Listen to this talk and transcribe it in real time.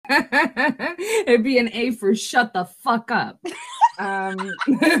It'd be an A for shut the fuck up. Am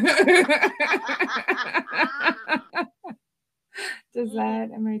I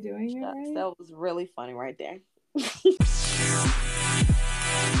doing it right? That was really funny right there.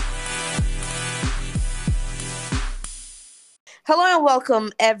 Hello and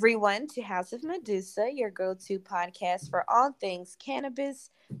welcome everyone to House of Medusa, your go-to podcast for all things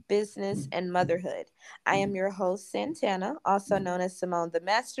cannabis, business, and motherhood. I am your host, Santana, also known as Simone the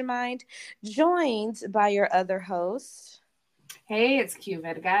Mastermind, joined by your other host. Hey, it's Q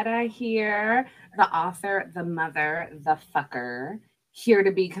Vergara here, the author, the mother, the fucker, here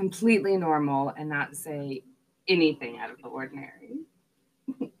to be completely normal and not say anything out of the ordinary.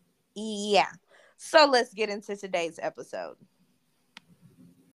 Yeah. So let's get into today's episode.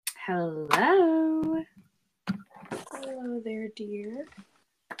 Hello. Hello there, dear.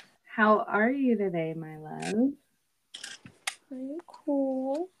 How are you today, my love? Pretty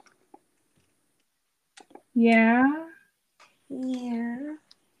cool. Yeah? Yeah.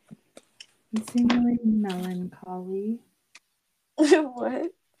 You seem really melancholy.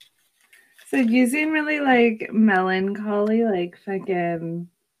 What? So you seem really like melancholy, like fucking.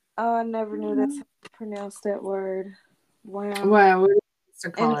 Oh, I never knew that's how you pronounce that word. Wow. Well, we used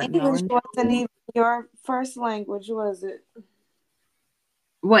to call And it English melancholy. wasn't even your first language, was it?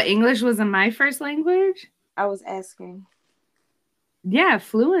 What, English wasn't my first language? I was asking. Yeah,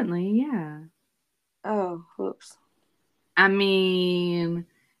 fluently, yeah. Oh, whoops. I mean,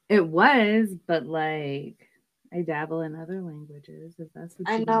 it was, but like, I dabble in other languages, if that's what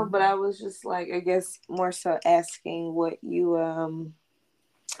I you know, mean. but I was just like, I guess more so asking what you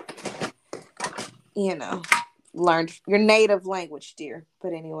learned your native language, dear.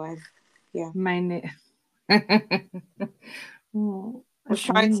 But anyway, yeah. My name. Well, I was it's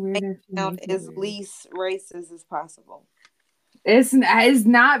trying only to weird make if it you sound make it as weird. least racist as possible. It's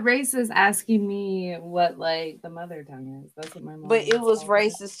not racist asking me what like the mother tongue is. That's what my mom. But it was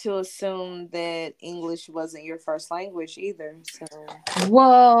racist to assume that English wasn't your first language either. So,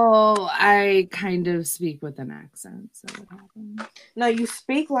 well, I kind of speak with an accent, so what happens? No, you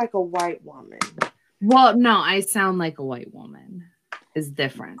speak like a white woman. Well, no, I sound like a white woman. Is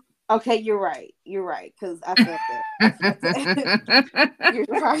different. Okay, you're right. You're right, because I felt that. You're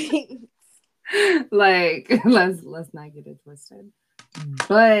right. Like, let's not get it twisted.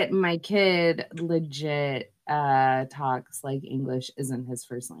 But my kid legit talks like English isn't his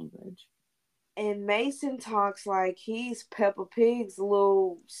first language. And Mason talks like he's Peppa Pig's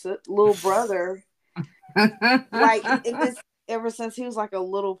little brother. Like in this, ever since he was like a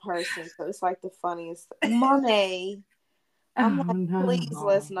little person, so it's like the funniest. Monet, I'm like, no. please,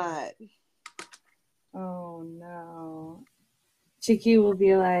 let's not. Oh no. Chicky will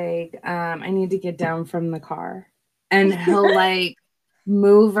be like, I need to get down from the car. And he'll like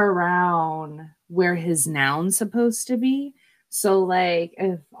move around where his noun's supposed to be. So like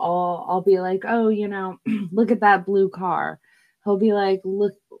if I'll be like, oh, look at that blue car. He'll be like,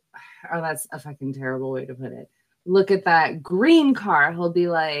 look, oh, that's a fucking terrible way to put it. Look at that green car. He'll be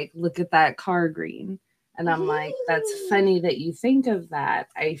like, look at that car green. And I'm like, that's funny that you think of that.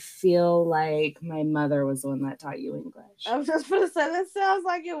 I feel like my mother was the one that taught you English. I was just going to say, that sounds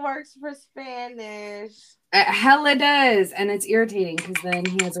like it works for Spanish. Hell it does. And it's irritating because then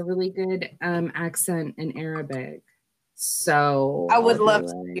he has a really good accent in Arabic. So I would love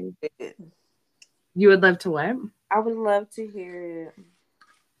to hear it. You would love to what? I would love to hear it.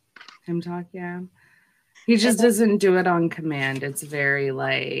 Him talk, yeah. He just doesn't do it on command. It's very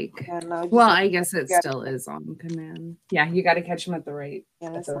like, well, I guess it still is on command. Yeah, you got to catch him at the right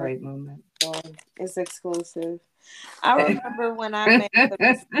moment. It's exclusive. I remember when I made the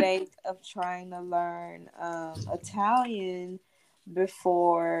mistake of trying to learn Italian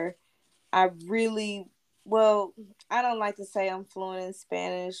before I really, I don't like to say I'm fluent in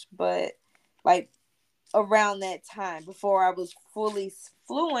Spanish, but like around that time before I was fully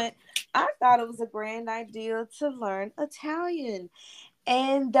fluent, I thought it was a grand idea to learn Italian.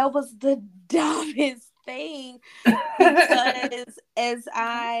 And that was the dumbest thing because as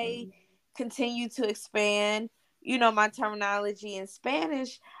I continue to expand, my terminology in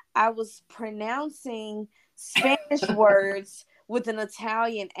Spanish, I was pronouncing Spanish words with an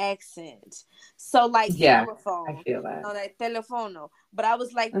Italian accent. So like telephone, I feel that. like telefono, but I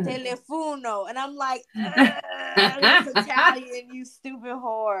was like telefono, and I'm like, it's Italian, you stupid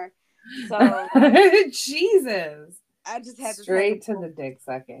whore. So Jesus, I just had to straight to the dick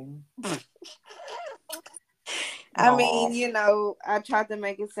sucking. I mean, I tried to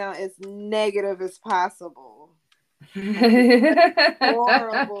make it sound as negative as possible.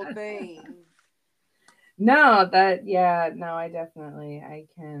 Horrible thing. No, I definitely, I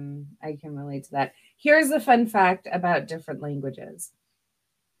can I can relate to that. Here's a fun fact about different languages.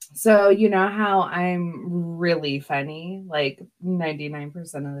 So, you know how I'm really funny, like 99%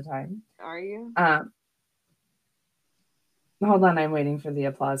 of the time? Are you? Um, Hold on, I'm waiting for the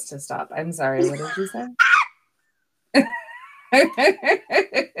applause to stop. I'm sorry, what did you say?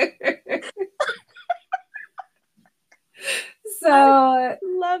 I So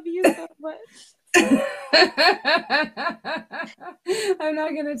love you so much. I'm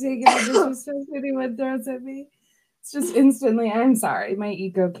not gonna take any disrespect anyone throws at me. It's just instantly, I'm sorry, my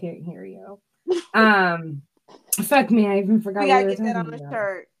ego can't hear you. Um Fuck me, I even forgot We what we gotta were get that on talking the about.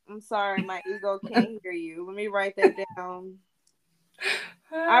 shirt. I'm sorry, my ego can't hear you. Let me write that down.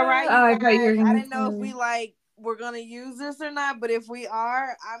 All right, Oh, you I thought you were guys. I gonna didn't know if say. we we're gonna use this or not, but if we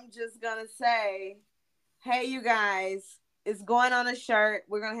are, I'm just gonna say, hey, you guys, it's going on a shirt.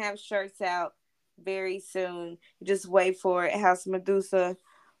 We're gonna have shirts out very soon. Just wait for it. House Medusa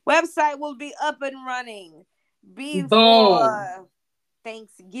website will be up and running Boom. before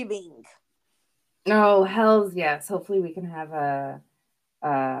Thanksgiving. Oh, hells yes. Hopefully we can have a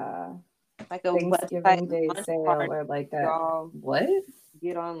uh Like a website Thanksgiving Day launch sale party. or like a Y'all what?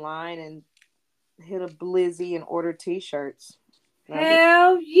 get online and hit a Blizzy and order t-shirts.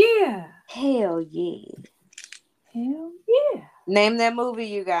 Hell yeah. Hell yeah. Hell yeah. Name that movie,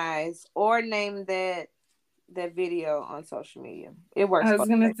 you guys, or name that video on social media. It works I was both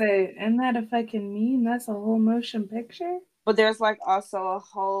gonna ways. say, isn't that a fucking meme? That's a whole motion picture. But there's like also a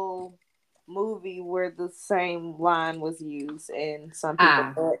whole movie where the same line was used, and some people.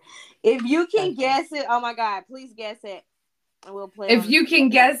 Ah, But if you can gotcha. guess it, oh my god, please guess it, and we'll play it If on you can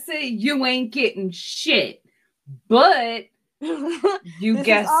guess it, you ain't getting shit. But the. you This is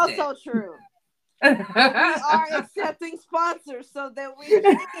guessed it. also true. But we are accepting sponsors so that we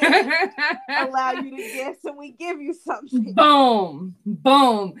can allow you to guess and we give you something. Boom.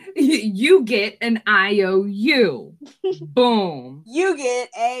 Boom. You get an IOU. Boom. You get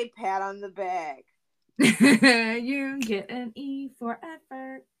a pat on the back. You get an E for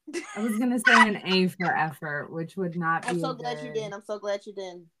effort. I was gonna say an A for effort, which would not I'm be a so glad you good. didn't. I'm so glad you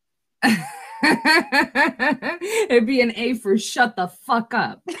didn't. It'd be an A for shut the fuck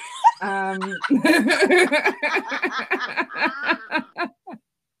up.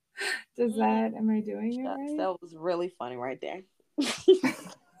 Does that, am I doing it Shucks, right? that was really funny right there.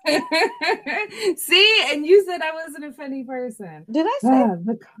 See, and you said I wasn't a funny person. Did I say? Ah,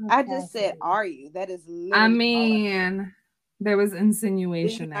 the I just said, capacity. "Are you?" That is I literally all. mean, there was Do you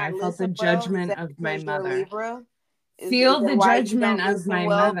insinuation there. not I felt the listen well? Is judgment that of my because you're a mother. Libra? Is Feel that the why you judgment don't of listen my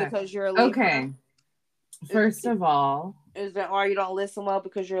well mother. because you're a Libra? Okay, Is, first of all, is that why you don't listen well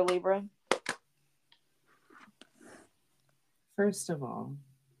because you're a Libra? first of all,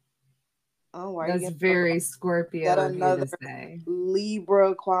 Oh, why are you that's getting very that Scorpio of you to another say.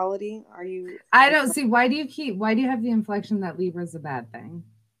 Libra quality? Are you? I don't see, why do you have the inflection that Libra's a bad thing?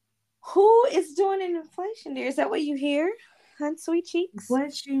 Who is doing an inflation, dear? Is that what you hear, hun, sweet cheeks?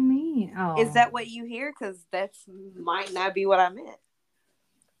 What you mean? Is Oh, that what you hear? Because that's might not be what I meant.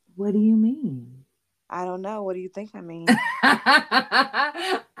 what do you mean? I don't know. What do you think I mean?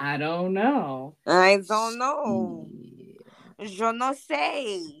 I don't know. I don't know. Je ne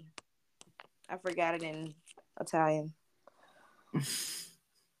sais. I forgot it in Italian.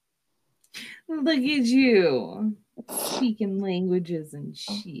 Look at you speaking languages and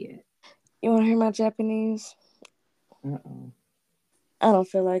shit. You want to hear my Japanese? Uh-oh. I don't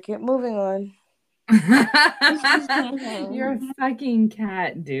feel like it. Moving on. You're a fucking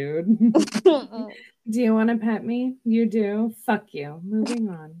cat, dude. Do you want to pet me? You do? Fuck you. Moving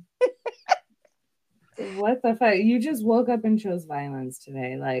on. What the fuck? You just woke up and chose violence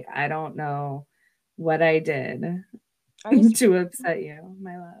today. Like, I don't know what I did Are you to upset you,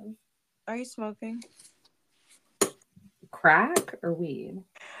 my love. are you smoking? Crack or weed?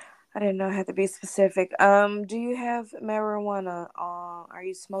 I didn't know I had to be specific. Do you have marijuana? Are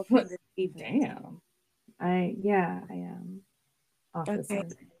you smoking this evening? Damn. Yeah, I am. Okay. Officer.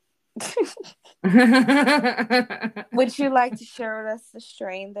 Would you like to share with us the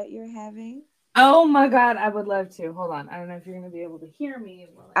strain that you're having? Oh my god, I would love to. Hold on. I don't know if you're gonna be able to hear me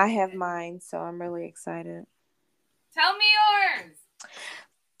while I I get have it. mine, so I'm really excited. Tell me yours.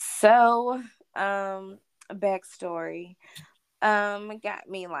 So, backstory. Got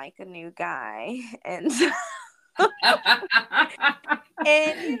me like a new guy, and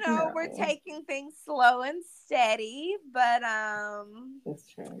and we're No, taking things slow and steady, but that's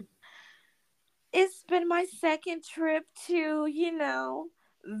true. it's been my second trip to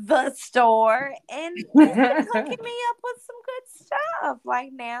the store, and it's been hooking me up with some good stuff. Like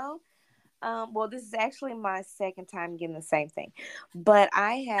now, Well, this is actually my second time getting the same thing, but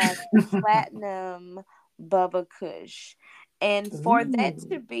I have platinum Bubba Kush, and for that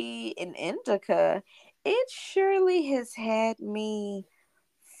to Ooh. be an indica, it surely has had me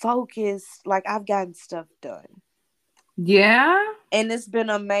focused. Like I've gotten stuff done, Yeah. and it's been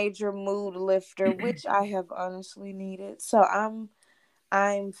a major mood lifter, which I have honestly needed. So I'm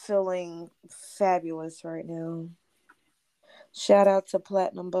feeling fabulous right now. Shout out to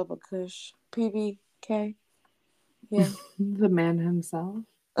Platinum Bubba Kush, PBK. Yeah. The man himself.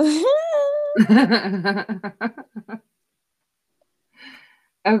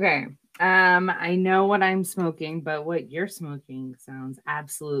 Okay. I know what I'm smoking, but what you're smoking sounds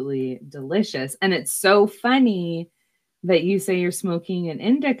absolutely delicious. And it's so funny that you say you're smoking an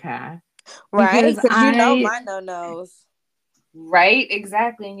indica Right? because Because you know my no nos. right,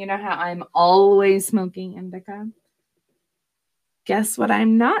 exactly. And you know how I'm always smoking indica? Guess what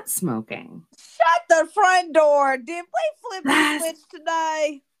I'm not smoking? Shut the front door. Did we flip the That's, switch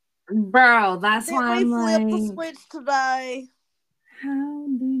today? bro, that's Did why we I'm flip the like, switch today? how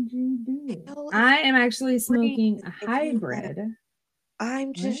did you do it? Hell is I am actually free smoking a if you have. hybrid. I'm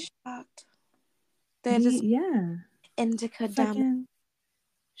What? just shocked. That is Yeah. indica dominant. Fucking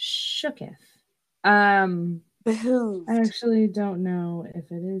shooketh. Um, I Behooved. actually don't know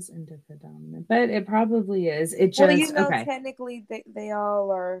if it is indica dominant, but it probably is. It Well, just okay. technically they all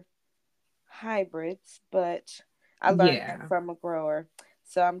are hybrids, but I learned that Yeah. from a grower.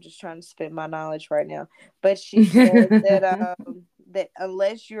 So I'm just trying to spit my knowledge right now. But she said that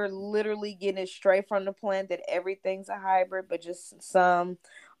unless you're literally getting it straight from the plant, that everything's a hybrid, but just some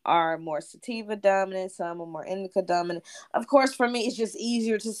are more sativa dominant, some are more indica dominant. Of course, for me, it's just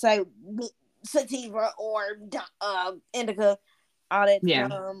easier to say sativa or indica. All that Yeah.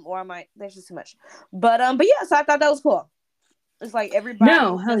 dumb, or I might. There's just too much. But yeah. So I thought that was cool. It's like everybody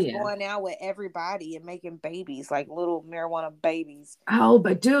No, is hell just yeah. going out with everybody and making babies, like little marijuana babies. Oh,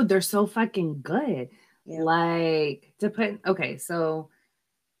 but dude, they're so fucking good. Yeah. Like to put okay, so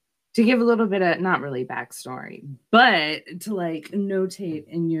to give a little bit of not really backstory, but to like notate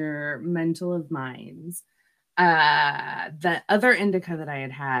in your mental of minds, the other indica that I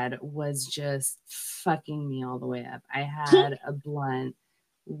had was just fucking me all the way up. I had a blunt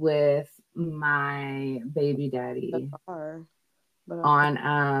with my baby daddy Cigar, but okay. on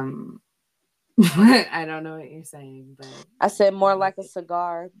I don't know what you're saying, but I said more like a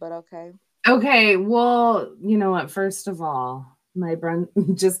cigar, but okay. okay, well, you know what? First of all, my blunt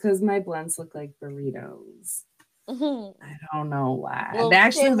just because my blunts look like burritos. Mhm. I don't know why. They Little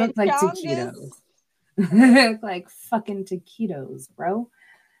actually look like chimichangas. taquitos. They look like fucking taquitos, bro.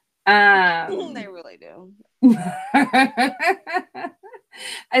 They Um really do.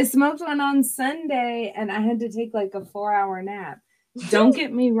 I smoked one on Sunday and I had to take like a 4 hour nap. Don't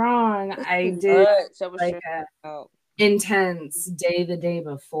get me wrong, I did Much. I was like stressed a out. intense day the day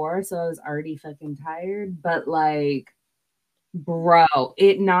before, so I was already fucking tired, but like bro,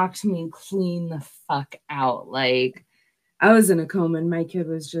 it knocked me clean the fuck out. Like I was in a coma and my kid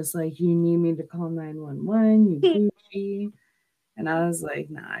was just like, "You need me to call 911, you Gucci." And I was like,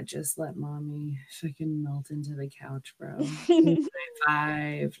 "Nah, just let mommy fucking melt into the couch, bro."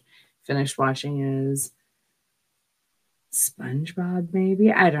 S1E5, finished watching his SpongeBob,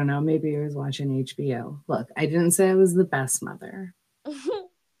 maybe? I don't know. Maybe he was watching HBO. Look, I didn't say I was the best mother.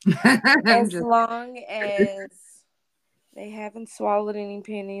 I'm As just long as they haven't swallowed any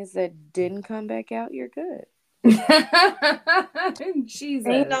pennies that didn't come back out, you're good. And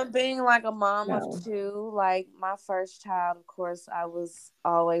Jesus. being like a mom of No. two, like my first child, of course, I was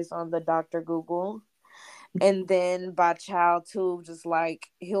always on the Dr. Google. And then by child two, just like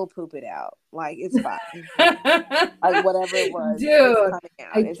he'll poop it out. Like it's fine. Like whatever it was, it's Dude, coming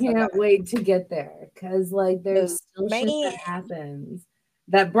out. I It's can't okay. wait to get there because, like, there's 'Cause, still shit man, that happens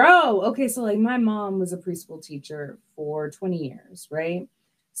that, bro, okay, so like my mom was a preschool teacher for 20 years, right?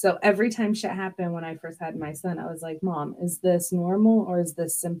 So every time shit happened when I first had my son, I was like, Mom, is this normal or is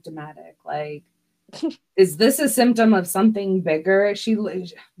this symptomatic? Like, is this a symptom of something bigger?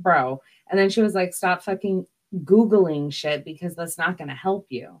 Bro. And then she was like, stop fucking Googling shit because that's not going to help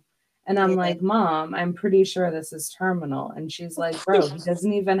you. And I'm yeah. like, Mom, I'm pretty sure this is terminal. And she's like, Bro, he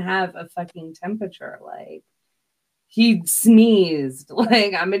doesn't even have a fucking temperature. Like, he sneezed.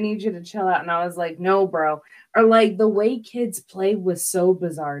 Like, I'm gonna need you to chill out. And I was like, no, bro. Or like the way kids play was so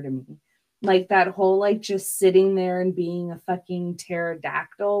bizarre to me. Like that whole like just sitting there and being a fucking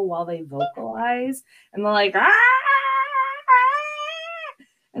pterodactyl while they vocalize. And they're like, ah!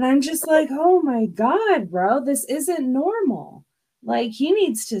 And I'm just like, oh my God, bro, this isn't normal. Like he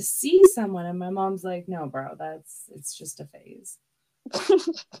needs to see someone. And my mom's like, no, bro, it's just a phase.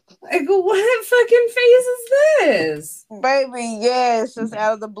 Like, what fucking face is this? Baby, yes, just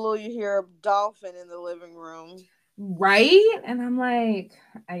out of the blue, you hear a dolphin in the living room. Right? And I'm like,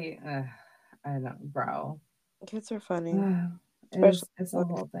 I don't, bro. Kids are funny, especially. It's a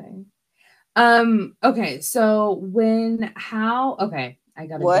whole thing. Okay, so okay, I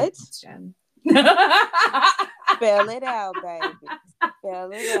got a good What? question. Spell it out, baby.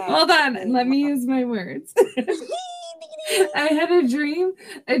 Spell it out. Hold on, Big let me mom. use my words. I had a dream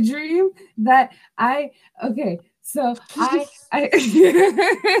that okay, so I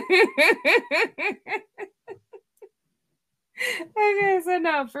okay, so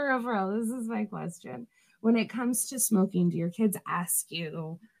no, for real, this is my question. When it comes to smoking, do your kids ask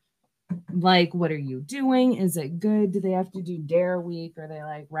you, like, what are you doing? Is it good? Do they have to do dare week? Are they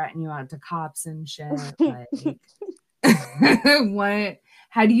like ratting you out to cops and shit? Like, what,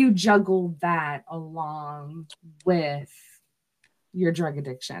 how do you juggle that along with your drug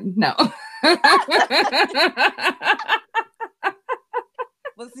addiction? No.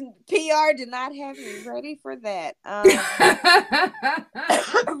 Listen, PR did not have me ready for that.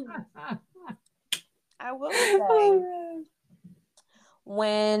 I will say,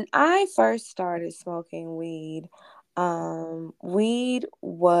 when I first started smoking weed, weed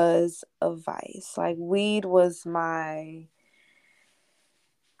was a vice. Like, weed was my,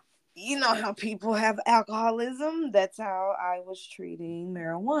 you know how people have alcoholism? That's how I was treating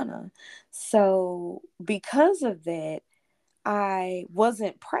marijuana. So, because of that, I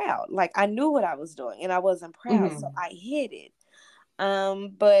wasn't proud. Like, I knew what I was doing and I wasn't proud, so Mhm. I hid it.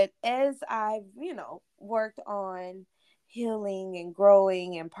 But as I've, worked on healing and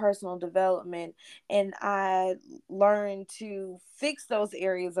growing and personal development, and I learned to fix those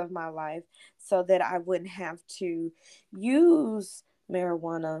areas of my life so that I wouldn't have to use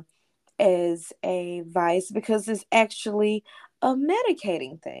marijuana as a vice, because it's actually a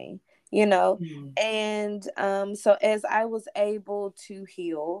medicating thing, you know. Mhm. And so as I was able to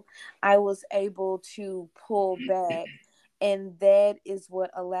heal, I was able to pull back, and that is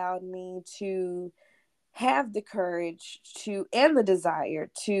what allowed me to have the courage to, and the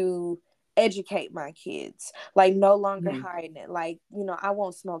desire to, educate my kids, like no longer Mhm. hiding it. Like, I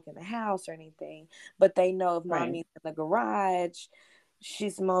won't smoke in the house or anything, but they know if Right. mommy's in the garage,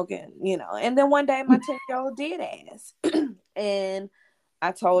 she's smoking, and then one day my 10-year-old did ask and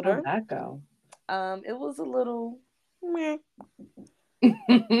I told How'd her. that go? It was a little meh.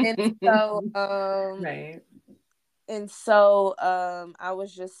 and so um Right. I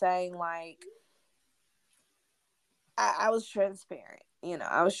was just saying, like, I was transparent.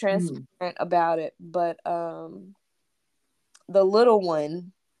 I was Mhm. transparent about it. But the little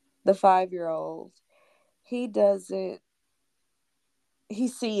one, the 5-year-old, he doesn't. He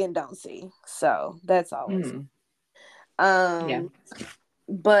see and don't see. So that's always. Mhm. Yeah. Um,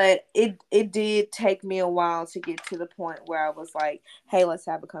 but it did take me a while to get to the point where I was like, hey, let's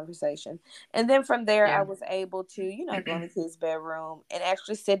have a conversation. And then from there I Yeah. was able to, go in the kids' bedroom and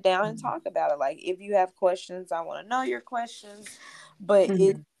actually sit down and talk about it. Like, if you have questions, I want to know your questions. But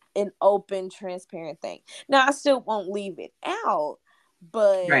it's Mhm. an open, transparent thing. Now, I still won't leave it out,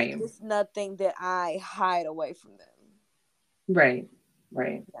 but Right. it's nothing that I hide away from them. Right.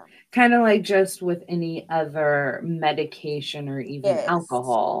 Right. Yeah. Kind of like just with any other medication or even Yes.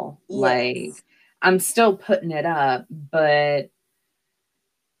 alcohol. Like, Yes. I'm still putting it up, but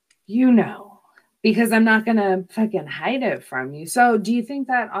you know, because I'm not gonna fucking hide it from you. So do you think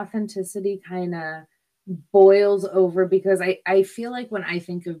that authenticity kind of boils over? Because I feel like when I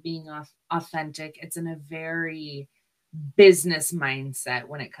think of being authentic, it's in a very business mindset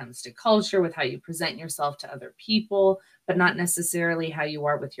when it comes to culture, with how you present yourself to other people, but not necessarily how you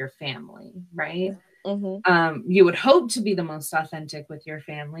are with your family, right? Mm-hmm. You would hope to be the most authentic with your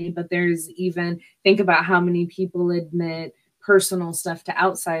family, but there's even, think about how many people admit personal stuff to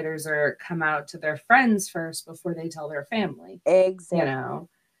outsiders or come out to their friends first before they tell their family, you Exactly. know?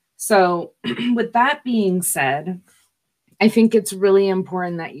 So, with that being said, I think it's really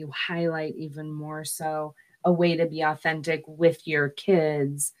important that you highlight even more so a way to be authentic with your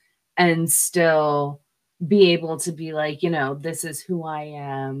kids and still be able to be like, this is who I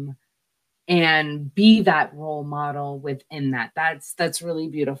am, and be that role model within that. That's really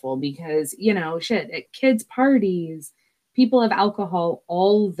beautiful because, shit, at kids' parties, people have alcohol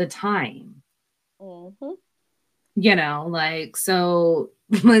all the time. Mm-hmm. Like, so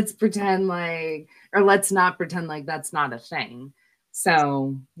let's pretend like, or let's not pretend like that's not a thing.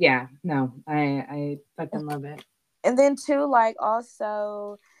 So yeah, no, I fucking love it. And then too, like,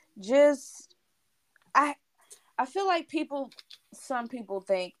 also, just I I feel like some people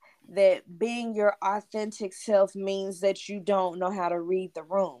think that being your authentic self means that you don't know how to read the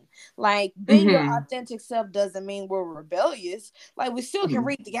room. Like, being your Mm-hmm. authentic self doesn't mean we're rebellious. Like, we still can Mm-hmm.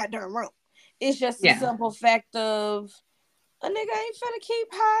 read the goddamn room. It's just a Yeah. simple fact of a nigga ain't finna keep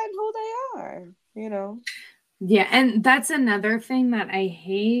hiding who they are, you know? Yeah, and that's another thing that I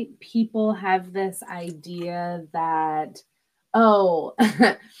hate. People have this idea that, oh,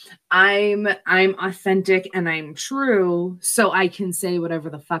 I'm authentic and I'm true, so I can say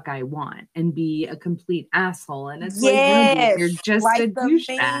whatever the fuck I want and be a complete asshole. And it's like, no, dude, you're Yes, just a like the Mean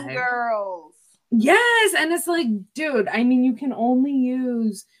douchebag. Girls. Yes, and it's like, dude, I mean, you can only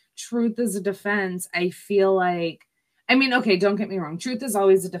use truth as a defense. I feel like, I mean, okay, don't get me wrong, truth is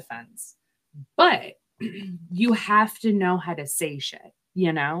always a defense, but you have to know how to say shit,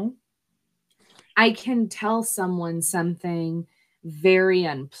 you know? I can tell someone something very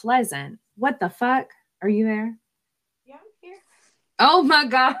unpleasant. What the fuck? Are you there? Yeah, I'm here. Oh my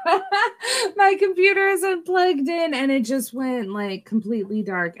God. My computer is unplugged in and it just went like completely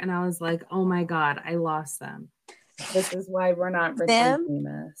dark. And I was like, oh my God, I lost them. This is why we're not Them? recording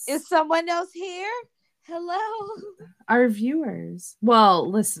this. Is someone else here? Hello? Our viewers, well,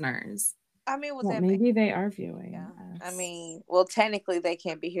 listeners. I mean, was Well, that maybe they are viewing yeah. I us. mean, well, technically they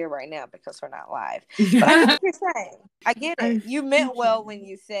can't be here right now because we're not live. But I get what you're saying. I get Our it. You meant well when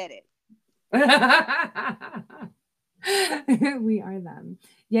you said it. We are them.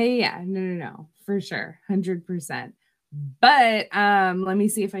 Yeah, yeah, yeah. No, no, no. For sure. 100%. But let me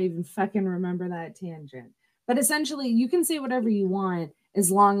see if I even fucking remember that tangent. But essentially, you can say whatever you want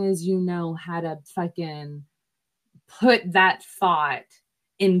as long as you know how to fucking put that thought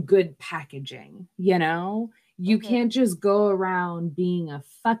in good packaging, you know? You Mm-hmm. can't just go around being a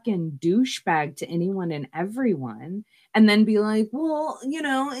fucking douchebag to anyone and everyone and then be like, well, you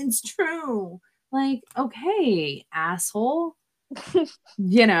know, it's true. Like, okay, asshole,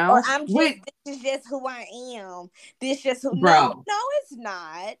 you Or know, this is just who I am. This just who, bro. no, it's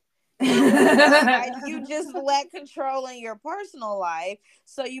not. No, it's not. You just lack control in your personal life.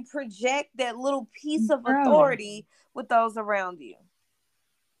 So you project that little piece of Bro, authority with those around you.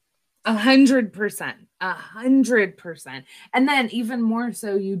 100%, 100%. And then even more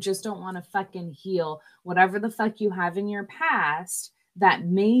so, you just don't want to fucking heal whatever the fuck you have in your past that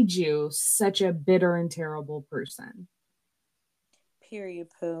made you such a bitter and terrible person. Period,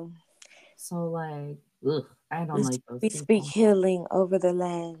 poo. So like, ugh, I don't like those We speak people. healing over the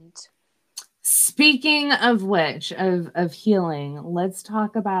land. Speaking of which, of healing, let's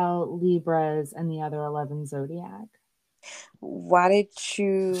talk about Libras and the other 11 zodiac. Why did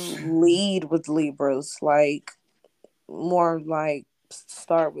you lead with Libras? Like, more like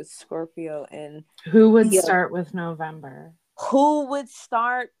start with Scorpio and Who would Leo. start with November? Who would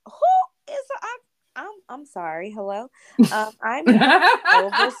start? Who is I'm sorry. Hello. I'm a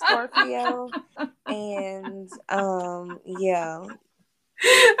over Scorpio, and yeah.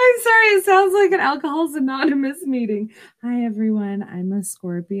 I'm sorry, it sounds like an Alcohol's Anonymous meeting. Hi, everyone. I'm a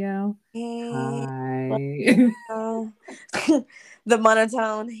Scorpio. Hey, Hi. the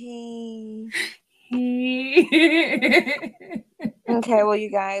monotone. Hey. Hey. Okay, well, you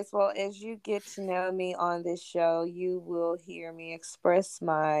guys, well, as you get to know me on this show, you will hear me express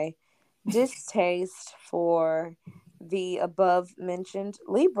my distaste for the above mentioned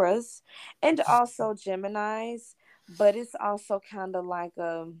Libras and also Geminis, but it's also kind of like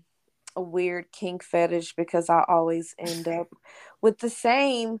a weird kink fetish because I always end up with the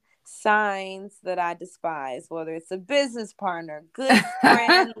same signs that I despise, whether it's a business partner, good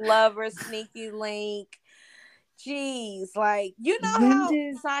friend, lover, sneaky link. Jeez, like, you know When how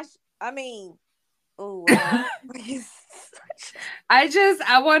did Sasha, I mean, oh,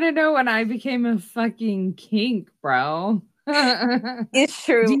 I want to know when I became a fucking kink, bro. Do it's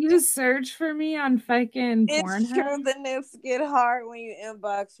true. you search for me on fucking It's true. Pornhub? The nips get hard when you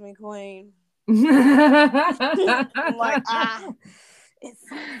inbox me, queen. I'm like,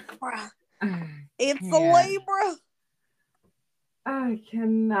 it's a Libra. I It's a can't. Libra. I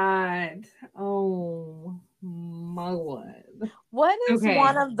cannot. Oh my word. What is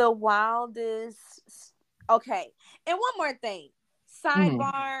one Okay. of the wildest? Okay, and one more thing. Mhm.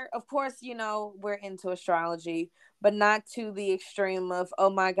 Sidebar. Of course, we're into astrology, but not to the extreme of, oh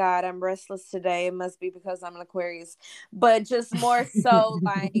my God, I'm restless today. It must be because I'm an Aquarius. But just more so,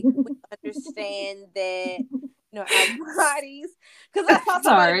 like, we understand that our bodies. Because I saw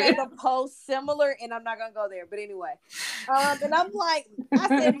somebody Sorry. make a post similar, and I'm not gonna go there. But anyway, and I'm like, I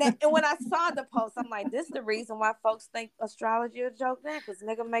said that, and when I saw the post, I'm like, this is the reason why folks think astrology a joke now, because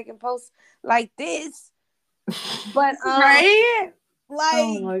nigga making posts like this. But Right?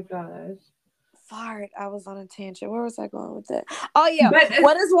 Oh like, my gosh. fart. I was on a tangent. Where was I going with that? Oh yeah. But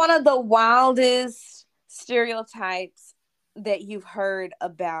What is one of the wildest stereotypes that you've heard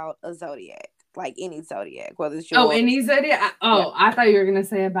about a zodiac? Like any zodiac, whether it's yours. any zodiac? Yeah. I thought you were gonna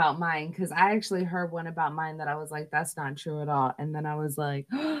say about mine because I actually heard one about mine that I was like, that's not true at all. And then I was like,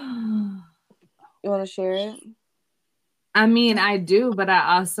 You want to share it? I mean, I do, but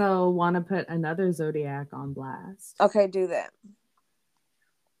I also want to put another zodiac on blast. Okay, do that.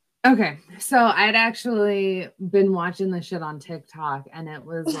 Okay, so I'd actually been watching the shit on TikTok, and it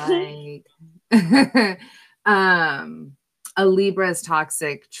was like, a Libra's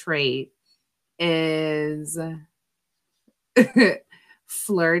toxic trait is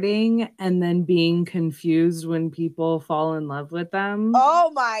flirting and then being confused when people fall in love with them.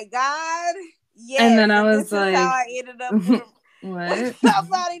 Oh my God. Yes. And then I was this is like, how I ended up with what?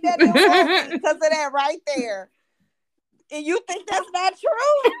 somebody that didn't want me because of that right there. And you think that's not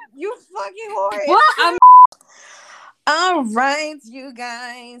true? You fucking whore. Well, all right, you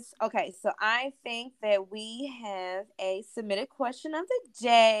guys. Okay, so I think that we have a submitted question of the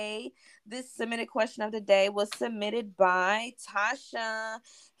day. This submitted question of the day was submitted by Tasha.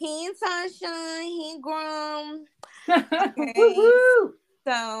 Hey, Tasha. Hey, Grum. Okay.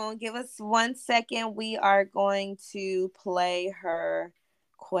 So give us 1 second. We are going to play her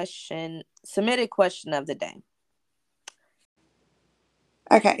submitted question of the day.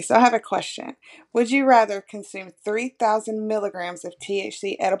 Okay, so I have a question. Would you rather consume 3,000 milligrams of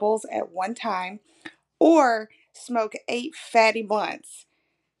THC edibles at one time or smoke 8 fatty blunts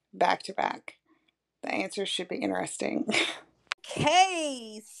back to back? The answer should be interesting.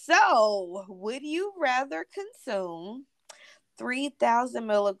 Okay, so would you rather consume 3,000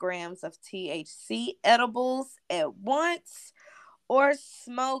 milligrams of THC edibles at once or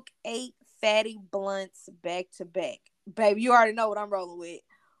smoke 8 fatty blunts back to back? Baby, you already know what I'm rolling with.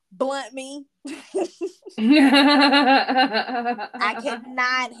 Blunt me. I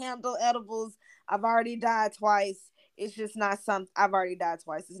cannot handle edibles. I've already died twice. It's just not something. I've already died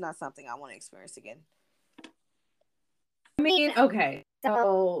twice. It's not something I want to experience again. I mean, okay.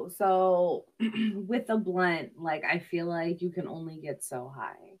 So with a blunt, like I feel like you can only get so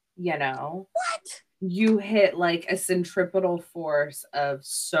high, you know? What? You hit like a centripetal force of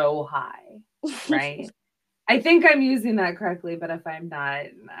so high, right? I think I'm using that correctly, but if I'm not,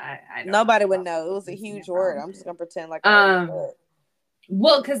 I don't Nobody know. would know. It was a huge word. I'm just gonna pretend like I heard.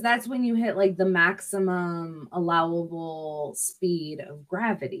 Well, because that's when you hit like the maximum allowable speed of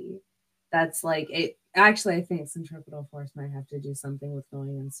gravity. That's like it. Actually, I think centripetal force might have to do something with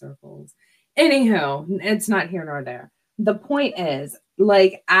going in circles. Anywho, it's not here nor there. The point is,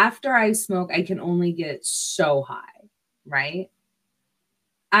 like, after I smoke, I can only get so high, right?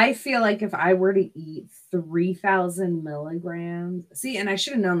 I feel like if I were to eat 3,000 milligrams, see, and I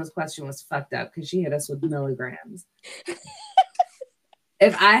should have known this question was fucked up because she hit us with milligrams.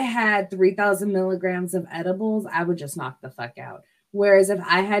 If I had 3,000 milligrams of edibles, I would just knock the fuck out. Whereas if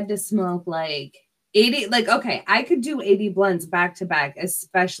I had to smoke like 80, like, okay, I could do 80 blunts back to back,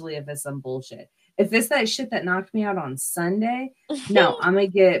 especially if it's some bullshit. If it's that shit that knocked me out on Sunday, no, I'm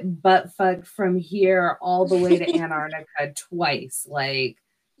going to get butt fucked from here all the way to Antarctica twice. Like,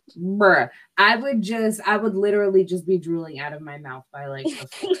 bruh, I would literally just be drooling out of my mouth by like the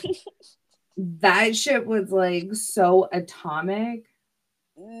foot. That shit was like so atomic.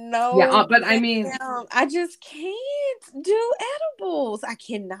 No, Yeah, but I mean, I just can't do edibles. I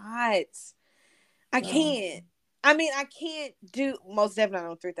cannot. I can't. I mean, I can't do most definitely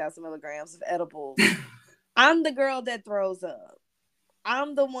on 3,000 milligrams of edibles. I'm the girl that throws up.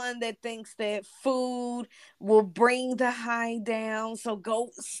 I'm the one that thinks that food will bring the high down. So go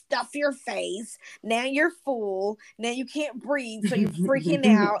stuff your face. Now you're full. Now you can't breathe. So you're freaking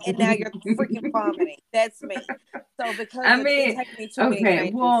out. And now you're freaking vomiting. That's me. So because it takes me too many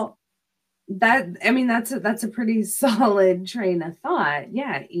changes. Well, that's a pretty solid train of thought.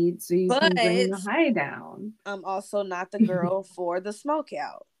 Yeah, eat so you can bring the high down. I'm also not the girl for the smoke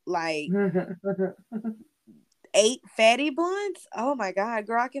out. Like 8 fatty blunts? Oh my God,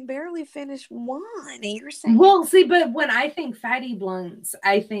 girl, I can barely finish one. And you're saying, well, see, but when I think fatty blunts,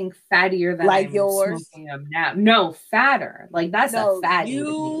 I think fattier than like I'm yours. Smoking them now. No, fatter. Like that's a fatty to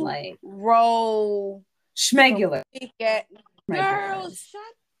me. Like roll schmegular. Girl,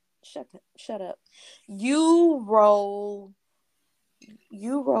 shut up. You roll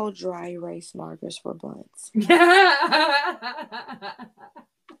dry erase markers for blunts.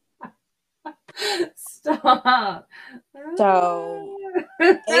 Stop. So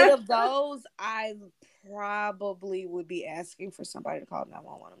 8 of those, I probably would be asking for somebody to call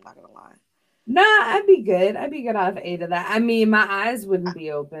 911. I'm not gonna lie. Nah, I'd be good. I'd be good off 8 of that. I mean, my eyes wouldn't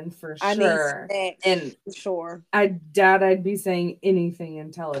be open for I need sure. snacks And for sure. I doubt I'd be saying anything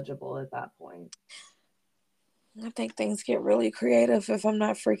intelligible at that point. I think things get really creative if I'm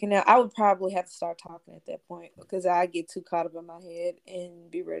not freaking out. I would probably have to start talking at that point because I get too caught up in my head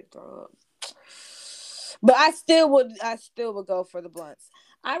and be ready to throw up. But I still would go for the blunts.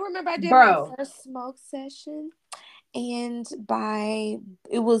 I remember I did my Bro, first smoke session, and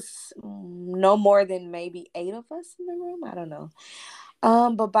it was no more than maybe 8 of us in the room. I don't know.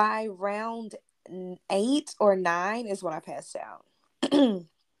 But by round 8 or 9 is when I passed out. well,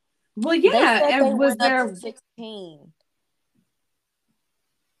 They yeah. said they And was went up to there, 16.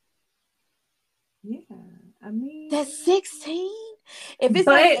 yeah, I mean, That's 16? If it's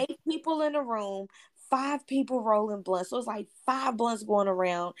like but 8 people in a room, 5 people rolling blunts. So it's like 5 blunts going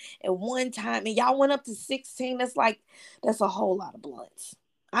around at one time. And y'all went up to 16. That's a whole lot of blunts.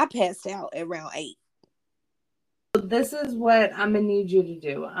 I passed out at round 8. this is what I'm gonna need you to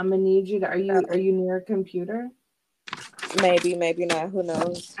do. I'm gonna need you to, are you near a computer? Maybe, maybe not. Who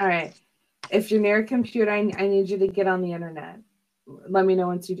knows? All right. If you're near a computer, I need you to get on the internet. Let me know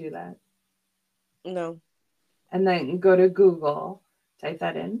once you do that. No. And then go to Google. Type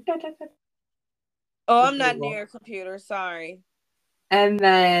that in. Oh, I'm not Google. near a computer. Sorry. And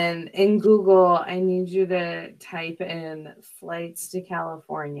then in Google, I need you to type in flights to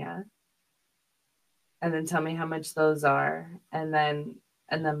California and then tell me how much those are. And then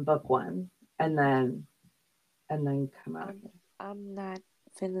book one. And then come out I'm here. I'm not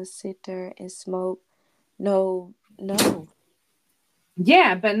finna sit there and smoke. No, no.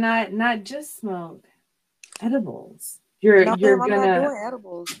 Yeah, but not just smoke. Edibles. You're No, you're ma'am, I'm not gonna doing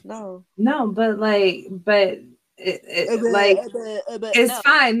edibles. No. no, but like But it's no.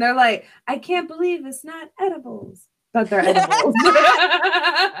 fine. They're like, I can't believe it's not edibles, but they're edibles.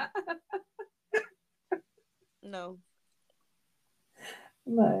 No.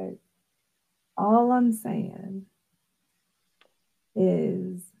 Look, all I'm saying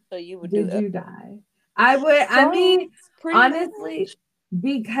is, So you would do did edibles. you die? I would, I So mean, pretty honestly, much.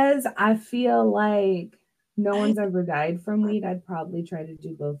 because I feel like no one's ever died from weed, I'd probably try to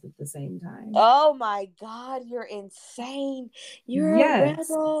do both at the same time. Oh my God, you're insane. You're a Yes.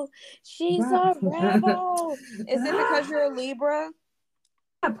 rebel. She's Right. a rebel. Is it because you're a Libra?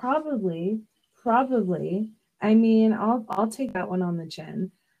 Yeah, probably. Probably. I mean, I'll take that one on the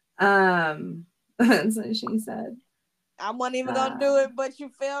chin. That's what she said. I wasn't even gonna Uh, do it, but you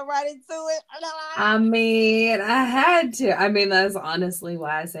fell right into it. I mean, I had to. I mean, that's honestly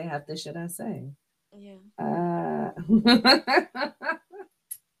why I say half the shit I say. Yeah.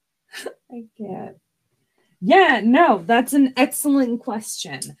 I can't. Yeah, no, that's an excellent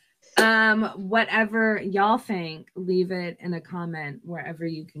question. Whatever y'all think, leave it in a comment wherever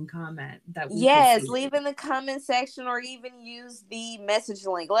you can comment that we could Yes, see leave it. in the comment section or even use the message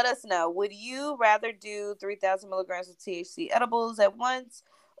link. Let us know. Would you rather do 3,000 milligrams of THC edibles at once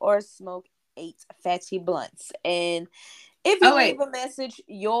or smoke 8 fatty blunts? And if Oh you leave wait. a message,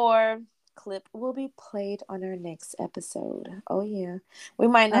 your clip will be played on our next episode. Oh yeah. We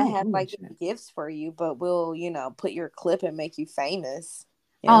might not Oh, have holy like shit. any gifts for you, but we'll, put your clip and make you famous.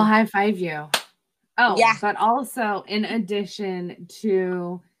 I'll Yeah. high five you. Oh, Yeah. but also in addition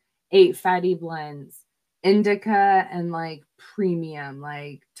to 8 fatty blends, indica and like premium,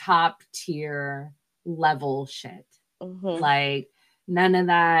 like top tier level shit. Mm-hmm. Like none of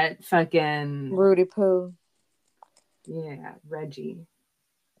that fucking, Rudy Poo. yeah, Reggie.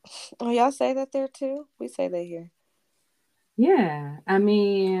 Oh, y'all say that there too? We say that here. Yeah, I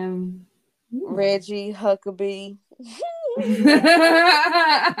mean, yeah. Reggie, Huckabee,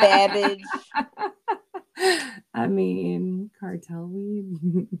 Babbage. I mean, cartel weed,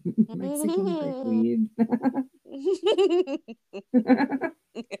 Mexican brick weed.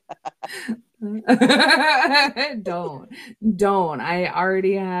 don't don't I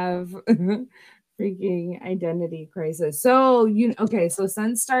already have freaking identity crisis. So okay, so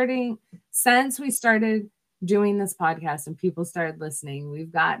since we started doing this podcast and people started listening,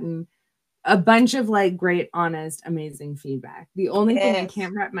 we've gotten a bunch of like great, honest, amazing feedback. The only thing I Yes.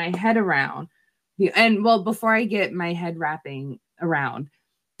 can't wrap my head around, and well, before I get my head wrapping around,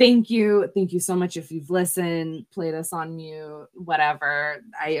 thank you so much if you've listened, played us on mute, whatever.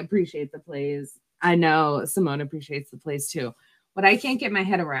 I appreciate the plays. I know Simone appreciates the plays too. What I can't get my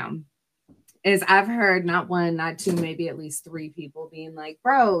head around is I've heard not one, not two, maybe at least three people being like,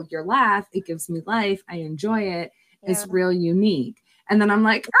 bro, your laugh, it gives me life. I enjoy it. Yeah. It's real unique. And then I'm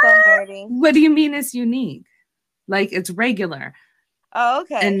like, So nerdy. what do you mean it's unique? Like it's regular. Oh,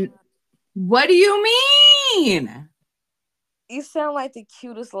 okay. And what do you mean? You sound like the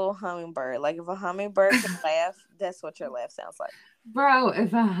cutest little hummingbird. Like if a hummingbird can laugh, that's what your laugh sounds like. Bro,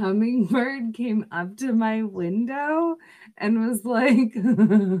 if a hummingbird came up to my window and was like, I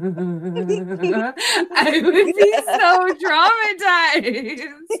would be so traumatized.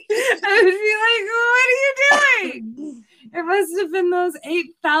 I would be like, what are you doing? It must have been those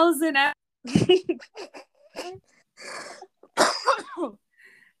 8,000. I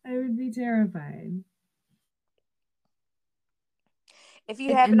would be terrified. If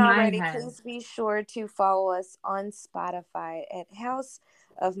you haven't In my already, head. please be sure to follow us on Spotify at House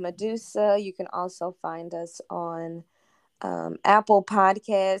of Medusa. You can also find us on Apple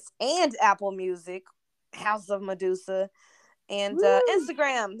Podcasts and Apple Music, House of Medusa, and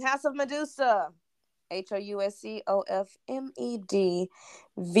Instagram, House of Medusa, HOUSCOFMED,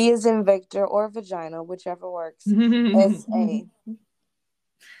 V as in Victor or vagina, whichever works. SA.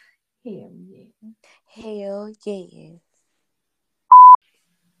 Hell yeah. Hell yeah.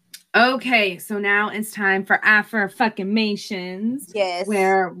 Okay, so now it's time for Afro-fucking-mations. Yes.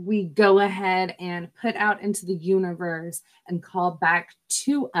 Where we go ahead and put out into the universe and call back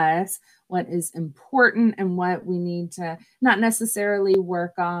to us what is important and what we need to not necessarily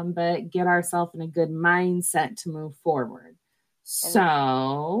work on, but get ourselves in a good mindset to move forward.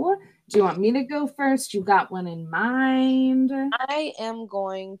 So, do you want me to go first? You got one in mind? I am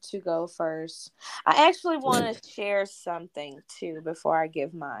going to go first. I actually want to share something too before I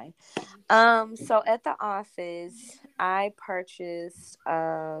give mine. So at the office, I purchased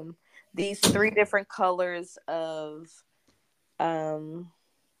these 3 different colors of how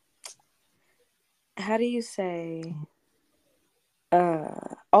do you say?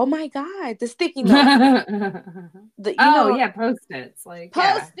 Oh my God, the sticky note. Yeah, Post-its. Like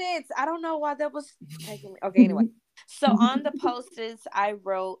Post-its. Yeah. I don't know why that was taking me. Okay, anyway. So on the Post-its, I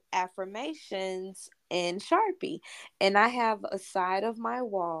wrote affirmations in Sharpie. And I have a side of my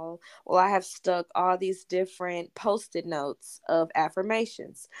wall where I have stuck all these different Post-it notes of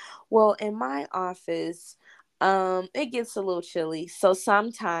affirmations. Well, in my office, it gets a little chilly. So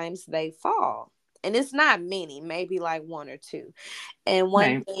sometimes they fall. And it's not many, maybe like 1 or 2. And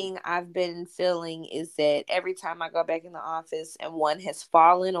one thing I've been feeling is that every time I go back in the office and one has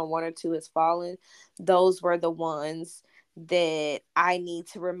fallen or 1 or 2 has fallen, those were the ones that I need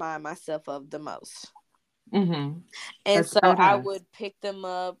to remind myself of the most. Mm-hmm. And so I would pick them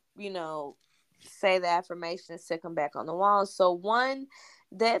up, say the affirmation, stick them back on the wall. So one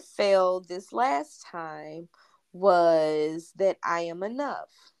that failed this last time was that I am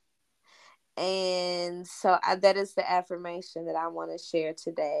enough. And so that is the affirmation that I want to share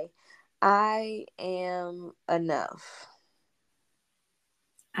today. I am enough.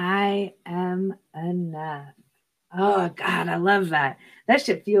 I am enough. Oh, God, I love that. That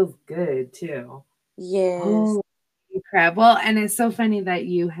shit feels good, too. Yes. Oh, crap. Well, and it's so funny that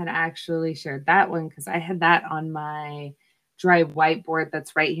you had actually shared that one because I had that on my dry whiteboard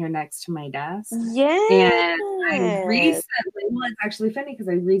that's right here next to my desk. Yes. And I recently, well, it's actually funny because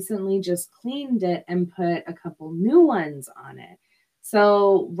I recently just cleaned it and put a couple new ones on it.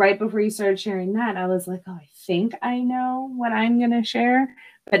 So right before you started sharing that, I was like, oh, I think I know what I'm going to share.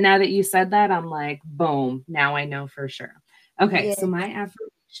 But now that you said that, I'm like, boom, now I know for sure. Okay, so my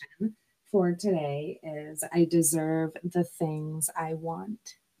affirmation for today is I deserve the things I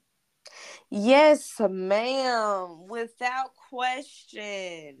want. Yes, ma'am. Without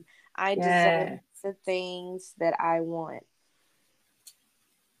question. I deserve the things that I want.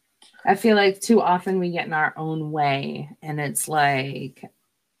 I feel like too often we get in our own way and it's like,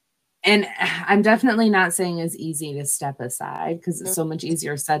 and I'm definitely not saying it's easy to step aside because it's so much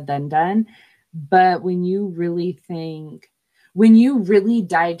easier said than done. But when you really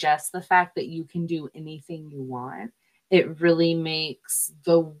digest the fact that you can do anything you want, it really makes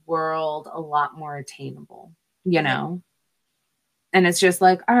the world a lot more attainable, And it's just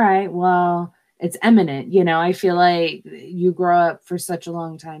like, all right, well, it's imminent. I feel like you grow up for such a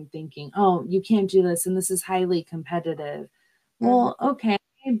long time thinking, oh, you can't do this. And this is highly competitive. Well, okay,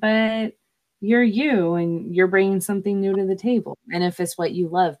 but you're you and you're bringing something new to the table. And if it's what you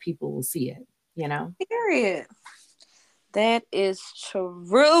love, people will see it, Period. That is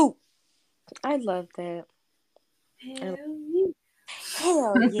true. I love that. Hell yeah.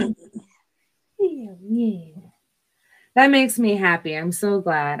 Hell yeah. Hell yeah. That makes me happy. I'm so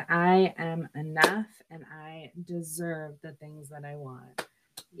glad. I am enough and I deserve the things that I want.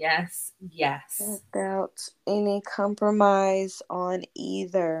 Yes, yes. Without any compromise on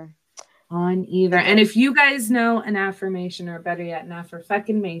either. on either. And if you guys know an affirmation, or better yet, an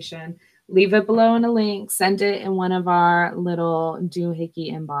affirmation, leave it below in a link. Send it in one of our little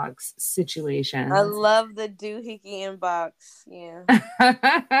doohickey inbox situations. I love the doohickey inbox. Yeah.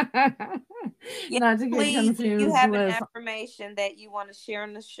 Yeah, Not to get please, if you confused have an with affirmation that you want to share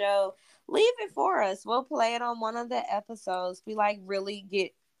on the show, leave it for us. We'll play it on one of the episodes. We like really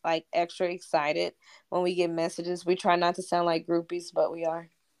get like extra excited when we get messages. We try not to sound like groupies, but we are.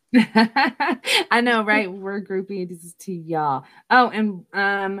 I know, right? We're groupies to y'all. Oh,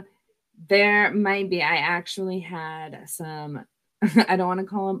 and there might be, I actually had some, I don't want to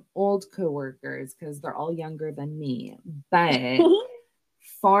call them old coworkers because they're all younger than me, but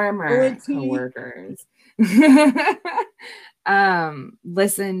former coworkers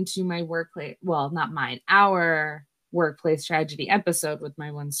listen to my workplace, well, not mine, our workplace tragedy episode with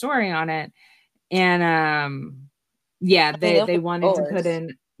my one story on it. And yeah, they wanted to put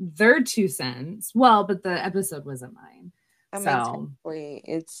in their 2 cents. Well, but the episode wasn't mine. I mean, So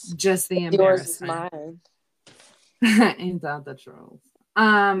it's just the yours is embarrassment. mine. Ain't that the truth?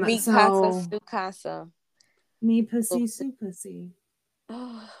 Mi So casa, su casa. me pussy, su pussy.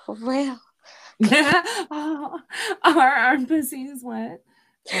 Oh, well. Oh, our pussy is wet.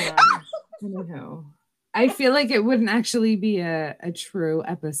 Anyhow, I feel like it wouldn't actually be a true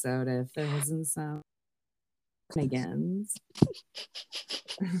episode if there wasn't some shenanigans.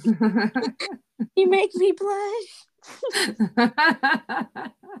 You make me blush.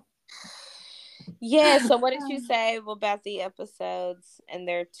 Yeah, so what did you say about the episodes and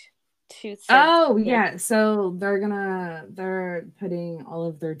their 2 cents? Oh, yeah. So they're putting all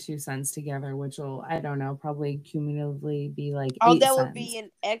of their 2 cents together, which will, I don't know, probably cumulatively be like 8 that cents. would be an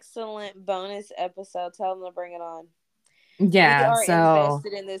excellent bonus episode. Tell them to bring it on. Yeah, we are so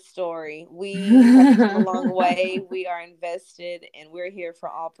invested in this story. We have come a long way. We are invested, and we're here for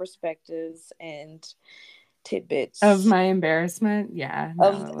all perspectives and tidbits of my embarrassment. Yeah, no,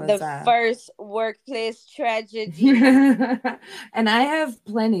 of it was the first workplace tragedy. And I have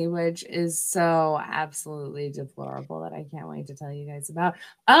plenty, which is so absolutely deplorable that I can't wait to tell you guys about.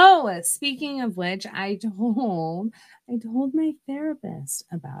 Oh, speaking of which, I told my therapist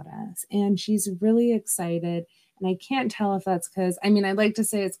about us, and she's really excited. And I can't tell if that's because, I mean, I'd like to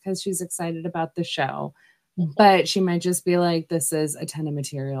say it's because she's excited about the show, but she might just be like, this is a ton of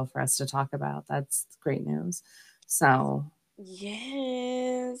material for us to talk about. That's great news. So,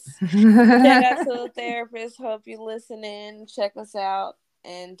 yes. Shout out to the therapist. Hope you listen in. Check us out.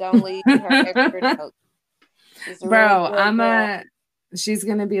 And don't leave her extra note. She's Bro, she's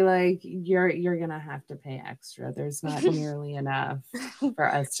gonna be like, you're gonna have to pay extra. There's not nearly enough for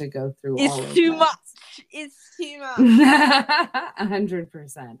us to go through all of It's too much. It's too much. 100%.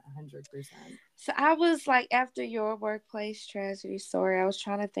 100%. So I was like, after your workplace tragedy story, I was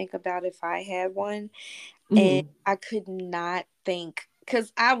trying to think about if I had one, and I could not think,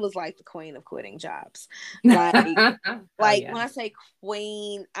 because I was like the queen of quitting jobs. Like, when I say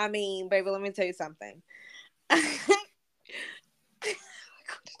queen, I mean, baby, let me tell you something.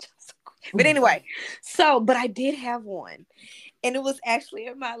 But anyway, but I did have one, and it was actually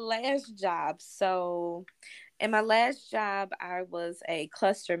at my last job. So in my last job, I was a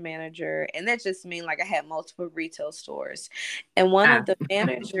cluster manager, and that just means like I had multiple retail stores. And one of the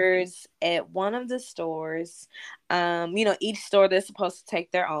managers at one of the stores, each store, they're supposed to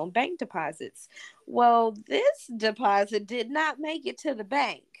take their own bank deposits. Well, this deposit did not make it to the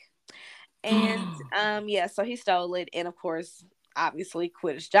bank. And so he stole it, and of course, obviously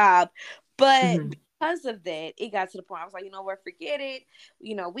quit his job. But because of that, it got to the point I was like, you know what, forget it.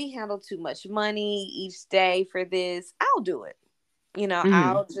 We handle too much money each day for this. I'll do it.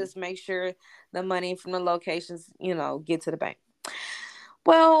 I'll just make sure the money from the locations, get to the bank.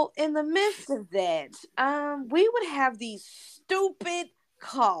 Well, in the midst of that, we would have these stupid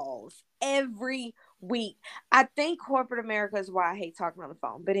calls every week. I think corporate America is why I hate talking on the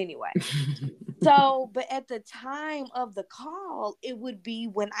phone. But anyway. But at the time of the call, it would be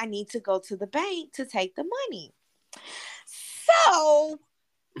when I need to go to the bank to take the money. So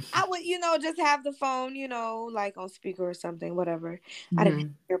I would, just have the phone, like on speaker or something, whatever. I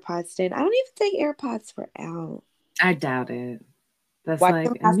didn't have AirPods then. I don't even think AirPods were out. I doubt it. That's like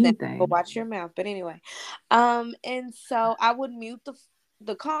a new thing. Watch your mouth. But anyway, and so I would mute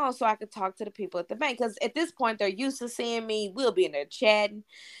the call so I could talk to the people at the bank, because at this point they're used to seeing me. We'll be in there chatting.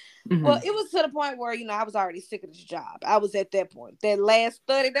 Well, it was to the point where, I was already sick of this job. I was at that point. That last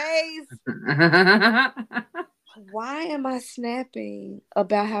 30 days. Why am I snapping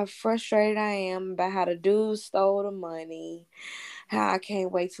about how frustrated I am about how the dude stole the money, how I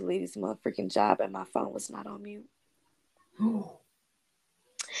can't wait to leave this motherfucking job, and my phone was not on mute.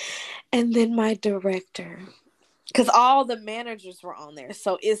 And then my director, because all the managers were on there.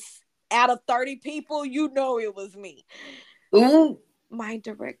 So it's out of 30 people, you know it was me. Ooh. My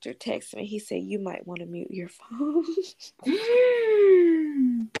director texted me. He said, you might want to mute your phone.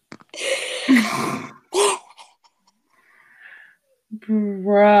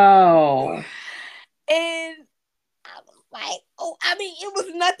 Bro. And I was like, oh, I mean, it was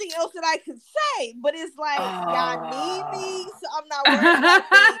nothing else that I could say. But it's like, y'all need me, so I'm not worried about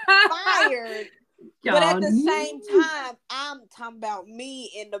being fired. But at the same time, I'm talking about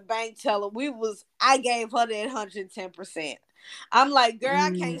me in the bank teller. I gave her that 110%. I'm like, girl,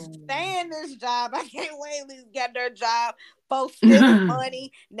 I can't stand this job. I can't wait till these goddamn job. Folks stealing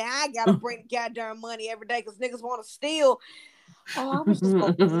money. Now I gotta bring the goddamn money every day because niggas want to steal. Oh, I was just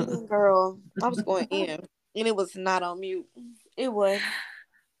going in, girl. I was going in. And it was not on mute. It was.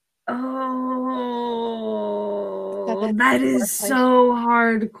 Oh, that is so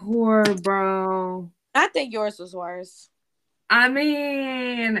hardcore, bro. I think yours was worse. I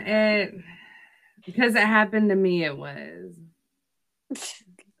mean, because it happened to me, it was.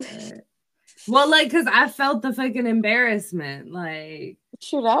 Well, like, because I felt the fucking embarrassment. Like,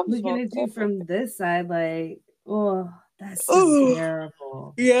 shoot, I was looking at you from this side, like, oh, that's so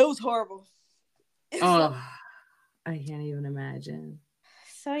terrible. Yeah, it was horrible. Oh, I can't even imagine.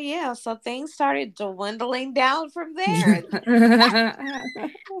 So yeah, so things started dwindling down from there.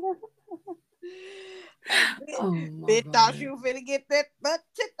 Bitch thought she was finna get that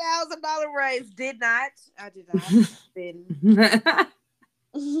 $10,000 raise. Did not. I did not. Didn't.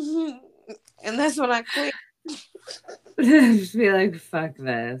 And that's when I quit. Just be like, fuck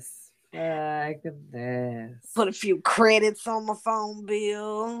this. Fuck this. Put a few credits on my phone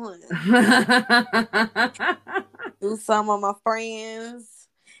bill. Do some of my friends.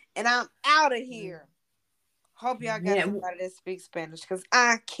 And I'm out of here. Hope y'all got somebody that speaks Spanish because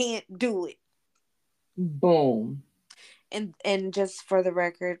I can't do it. Boom. And just for the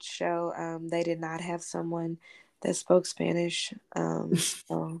record show, they did not have someone that spoke Spanish.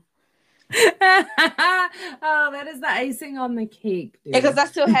 So. Oh, that is the icing on the cake, dude. Because I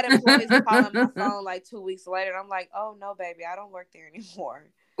still had employees calling my phone like 2 weeks later. And I'm like, oh no, baby, I don't work there anymore.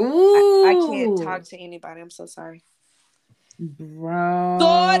 Ooh. I can't talk to anybody. I'm so sorry. Bro.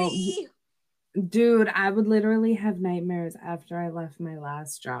 Sorry. Dude, I would literally have nightmares after I left my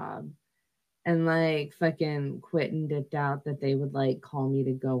last job and like fucking quit and dipped out that they would like call me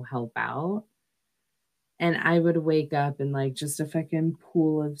to go help out. And I would wake up in like just a fucking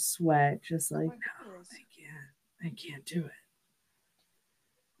pool of sweat, just like, no, I can't do it.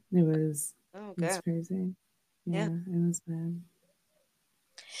 It was, crazy. Yeah, it was bad.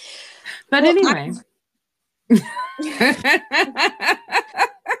 But anyway.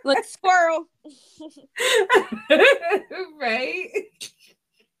 Look, squirrel. Right?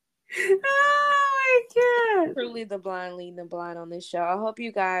 Oh my God. Truly the blind leading the blind on this show. I hope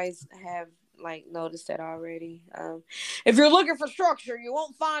you guys have like noticed that already. If you're looking for structure, you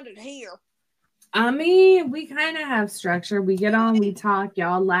won't find it here. I mean, we kind of have structure. We get on, we talk,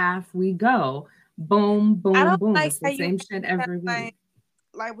 y'all laugh, we go. Boom, boom, boom. Like it's the same shit every week.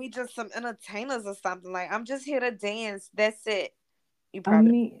 Like we just some entertainers or something. Like I'm just here to dance. That's it. You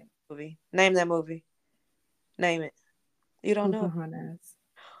probably movie. Name that movie. Name it. You don't know.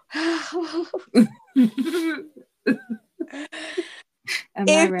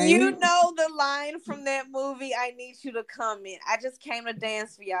 If you know the line from that movie, I need you to comment. I just came to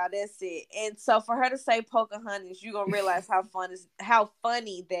dance for y'all. That's it. And so for her to say Pocahontas, you're gonna realize how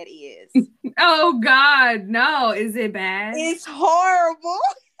funny that is. Oh God, no! Is it bad? It's horrible.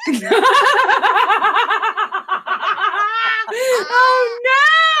 Oh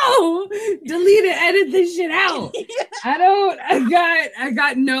no! Delete it, edit this shit out. I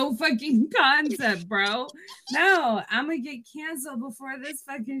got no fucking concept, bro. No, I'm gonna get canceled before this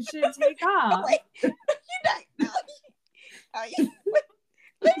fucking shit take off. Wait, you're not.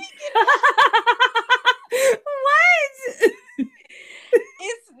 Let me get what?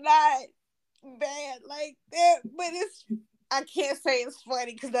 It's not bad like that, but it's. I can't say it's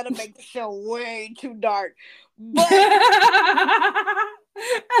funny because that'll make the show way too dark. But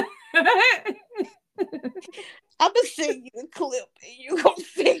I'm gonna send you a clip and you gonna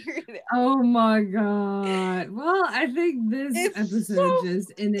figure it out. Oh my God! Well, I think this episode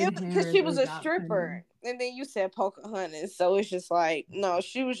just ended because she was a stripper, and then you said Pocahontas, so it's just like no,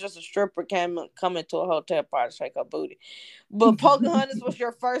 she was just a stripper coming to a hotel party to shake her booty. But Pocahontas was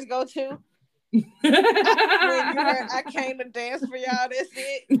your first go-to. When you heard I came to dance for y'all, that's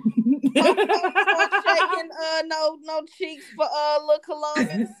it. Shaking no cheeks for little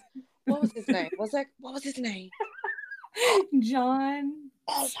Columbus. What was his name? What was his name? John.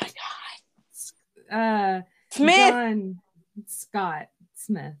 Oh my God. Smith. John Scott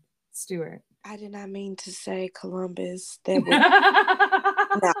Smith Stewart. I did not mean to say Columbus. That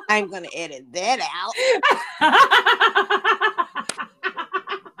was no, I'm gonna edit that out.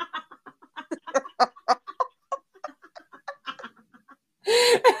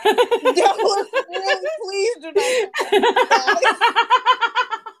 Don't really, please do not.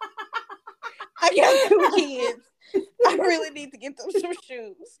 I got 2 kids. I really need to get them some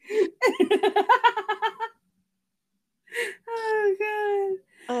shoes. Oh God.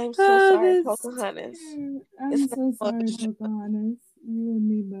 I'm so sorry, Pocahontas. I'm so sorry, Pocahontas. You and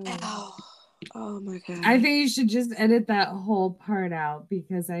me both. Oh my God. I think you should just edit that whole part out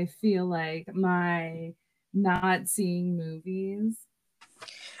because I feel like my not seeing movies.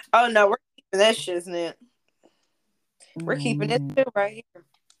 Oh no, we're keeping that shit, isn't it? We're keeping this shit right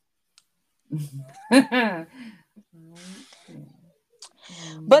here.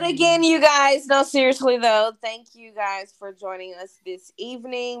 But again, you guys, no, seriously though, thank you guys for joining us this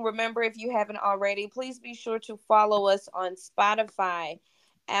evening. Remember, if you haven't already, please be sure to follow us on Spotify,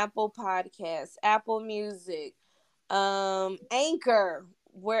 Apple Podcasts, Apple Music, Anchor,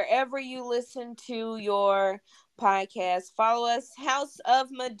 wherever you listen to your podcast. Follow us, House of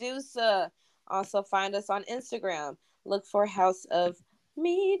Medusa. Also find us on Instagram. Look for House of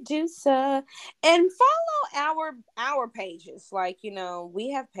Medusa and follow our pages. Like, you know, we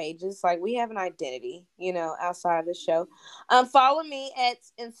have pages, like we have an identity, you know, outside of the show. Follow me at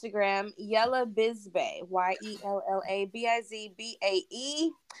Instagram, Yella Bizbae, YELLABIZBAE.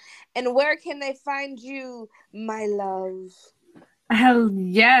 And where can they find you, my love? Hell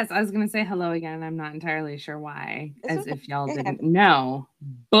yes. I was going to say hello again. I'm not entirely sure why, as if y'all didn't know.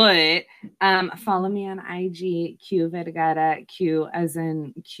 But follow me on IG, Q Vergara, Q as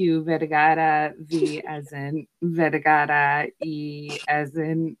in Q Vergara, V as in Vergara, E as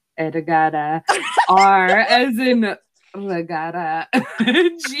in Edgara, R as in Regara,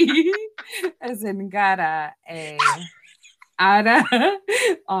 G as in Gara, A, Ara,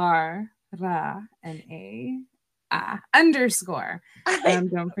 R, Ra, and A. Underscore.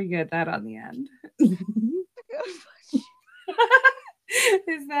 Don't forget that on the end.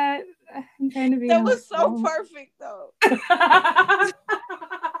 Is that I'm trying to be that was so perfect though.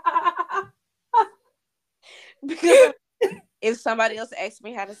 Because if somebody else asks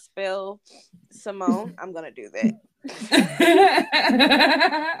me how to spell Simone, I'm gonna do that.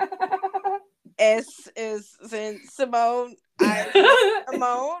 S is in Simone. I is in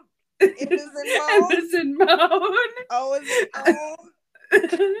Simone. It is in Moan. It is in Moan. Oh, is it Moan?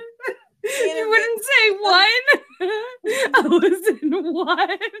 You wouldn't say one. I was in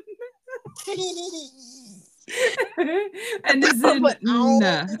one. And is in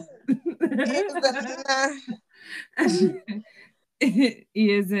nah. He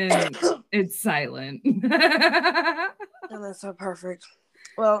is in it's silent. Oh, that's so perfect.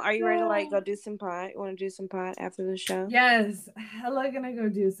 Well, are you ready to like go do some pot? You want to do some pot after the show? Yes. Hella gonna go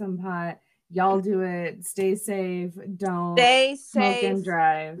do some pot. Y'all do it. Stay safe. Don't smoke and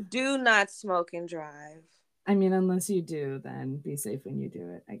drive. Do not smoke and drive. I mean, unless you do, then be safe when you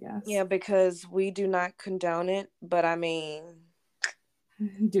do it, I guess. Yeah, because we do not condone it. But I mean,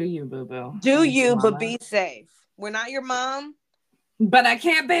 do you, boo-boo. Do you, but be safe. We're not your mom. But I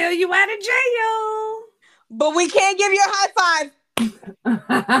can't bail you out of jail. But we can't give you a high five.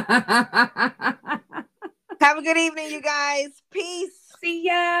 Have a good evening, you guys. Peace. See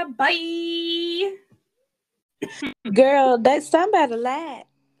ya. Bye. Girl, that's somebody lie.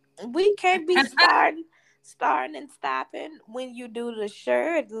 We can't be starting and stopping when you do the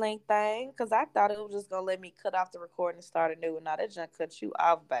shared link thing. Because I thought it was just going to let me cut off the recording and start a new one. Now that's going to cut you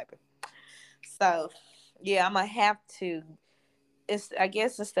off, baby. So, yeah, I'm going to have to. I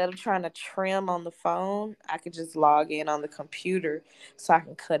guess instead of trying to trim on the phone, I could just log in on the computer so I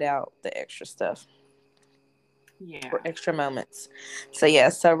can cut out the extra stuff. Yeah. For extra moments. So yeah,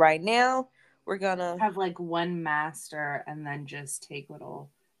 so right now we're gonna have like one master and then just take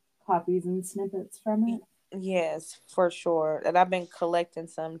little copies and snippets from it. Yes, for sure. And I've been collecting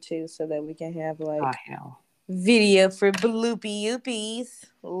some too so that we can have like hell. Video for bloopy yoopies.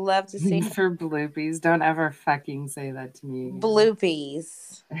 Love to see for bloopies. Don't ever fucking say that to me again.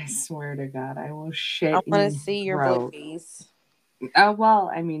 Bloopies. I swear to God, I will shit. I want to see your bloopies. Oh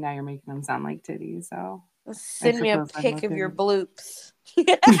well, I mean now you're making them sound like titties, so send me a pic of your bloops.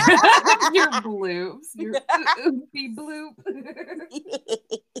 Your bloops. Your oopy bloop.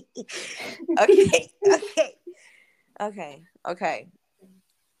 Okay.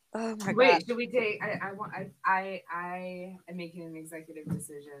 Oh my Wait, God. should we take? I am making an executive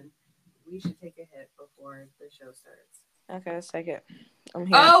decision. We should take a hit before the show starts. Okay, let's take it. I'm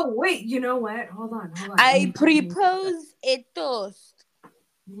here. Oh, wait. You know what? Hold on. I propose a toast.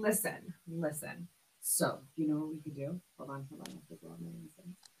 Listen. So, you know what we could do? Hold on.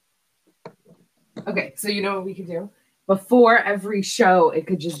 Okay, so you know what we could do? Before every show, it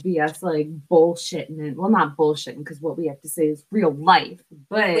could just be us like bullshitting and well, not bullshitting because what we have to say is real life,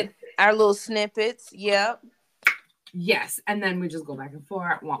 but With our little snippets. Yep. yes, and then we just go back and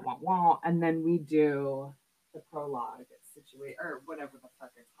forth, wah wah wah, and then we do the prologue situation or whatever the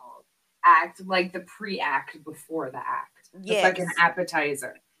fuck it's called. Act like the pre-act before the act. Yes. It's like an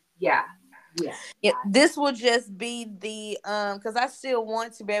appetizer. Yeah. This will just be the because I still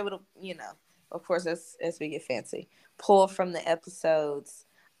want to be able to, of course, as we get fancy, pull from the episodes.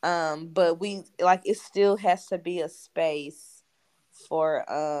 But we like it still has to be a space for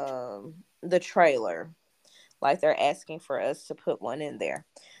the trailer. Like they're asking for us to put one in there.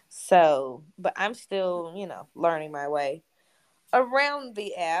 So, but I'm still, learning my way around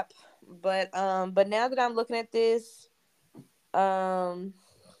the app. But now that I'm looking at this, well,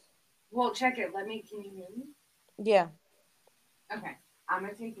 check it. Can you hear me? Yeah. Okay. I'm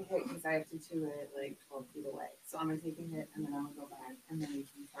gonna take a hit because I have to do it like 12 feet away. So I'm gonna take a hit and then I'm gonna go back and then we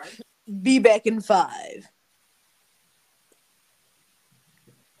can start. Be back in 5.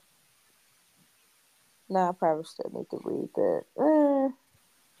 No, I probably still need to read that.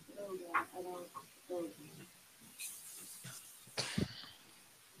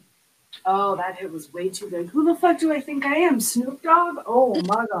 Oh, that hit was way too big. Who the fuck do I think I am? Snoop Dogg? Oh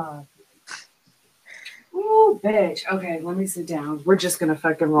my god. Ooh, bitch. Okay, let me sit down. We're just gonna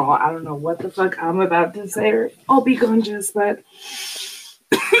fucking roll. I don't know what the fuck I'm about to say or I'll be conscious, but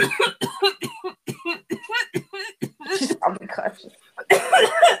I'll be conscious.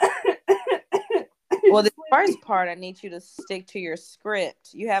 Well, the first part, I need you to stick to your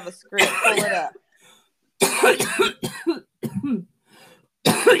script. You have a script. Pull it up.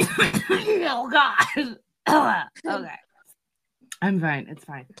 Oh God. Okay. I'm fine. It's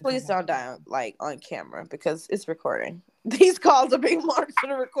fine. Please don't die on camera because it's recording. These calls are being marked for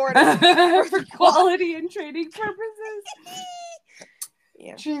the recording for quality and training purposes.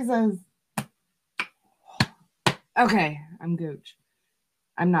 Yeah. Jesus. Okay, I'm Gooch.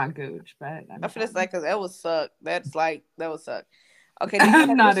 I'm not Gooch, but I feel like because that would suck. That would suck. Okay,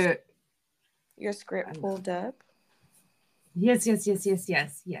 I'm not it. Your script pulled up. Yes. Okay.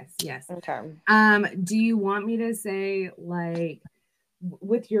 Do you want me to say like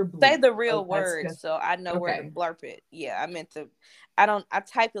with your say the real words so I know where to okay. blurp it? Yeah, I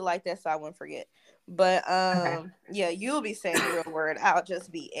typed it like that so I wouldn't forget. But yeah, you'll be saying the real word. I'll just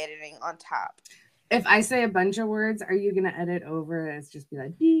be editing on top. If I say a bunch of words, are you gonna edit over? It's just be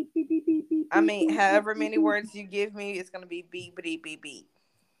like beep beep beep beep beep. I mean, however many words you give me, it's gonna be beep beep beep beep.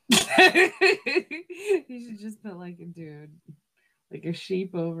 You should just put like a dude, like a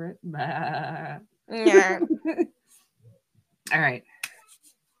sheep over it. Yeah. All right.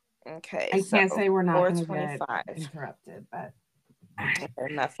 Okay. I can't say we're not going to get 4:25 interrupted, but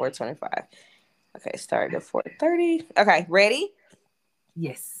not 4:25. Okay, started at 4:30. Okay, ready?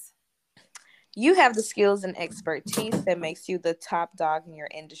 Yes. You have the skills and expertise that makes you the top dog in your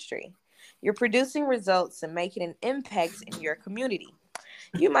industry. You're producing results and making an impact in your community.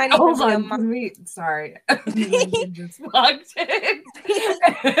 You might even be sorry. Just walked in.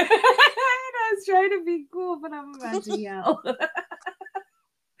 I was trying to be cool, but I'm about to yell. So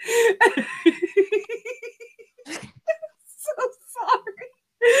sorry.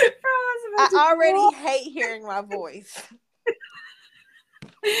 I already hate hearing my voice.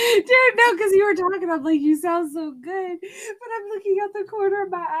 Dude, no, because you were talking, I'm like, you sound so good. But I'm looking at the corner of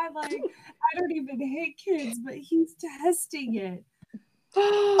my eye like, I don't even hate kids, but he's testing it.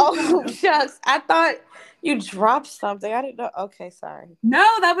 Oh, shucks. I thought you dropped something. I didn't know. Okay, sorry. No,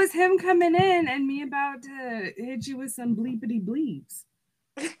 that was him coming in and me about to hit you with some bleepity bleeps.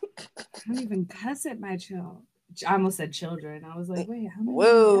 I don't even cuss at my child. I almost said children. I was like, wait, how many?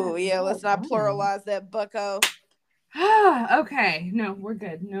 Whoa, yeah, let's not pluralize that, bucko. Okay, no, we're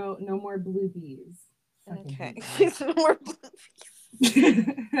good. No more bloopies. Okay, no more bloopies.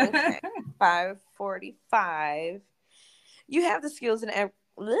 Okay, 5:45. You have the skills and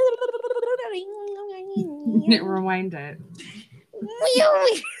rewind it.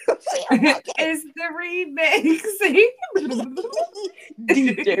 It's the remix.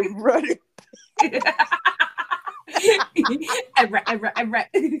 DJ Runner.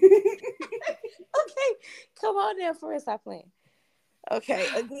 Okay, come on now for us. Stop playing. Okay,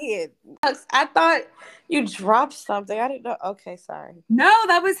 again. I thought you dropped something. I didn't know. Okay, sorry. No,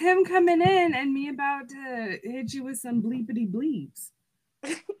 that was him coming in and me about to hit you with some bleepity bleeps.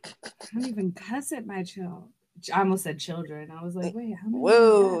 I don't even cuss at my child. I almost said children. I was like, wait, how many?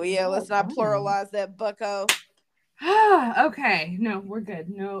 Whoa, yeah, let's not pluralize that, bucko. Okay, no, we're good.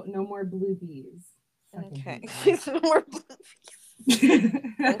 No more blue bees. Okay. No more blue bees.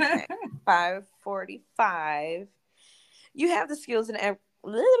 Okay. 5:45. You have the skills and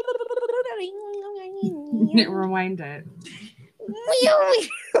rewind it.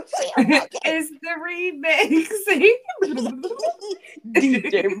 It's the remix.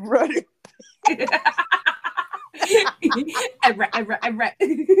 DJ Brother.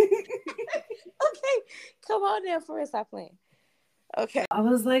 Okay, come on now for us. Stop playing. Okay. I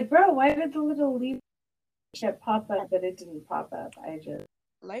was like, bro, why did the little leaf pop up, but it didn't pop up? I just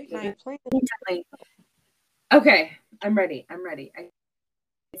late night playing. Okay, I'm ready.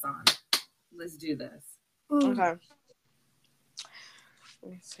 It's on. Let's do this. Okay.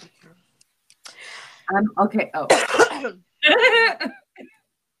 Let me see here. Okay. Oh.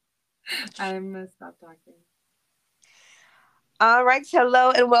 I'm gonna stop talking. All right. Hello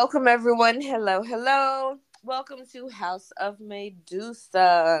and welcome, everyone. Hello. Welcome to House of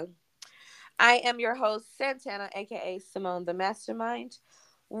Medusa. I am your host, Santana, aka Simone the Mastermind,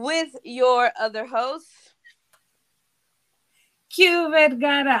 with your other host, Q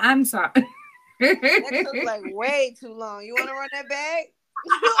Vergara. I'm sorry. That took like way too long. You want to run that back?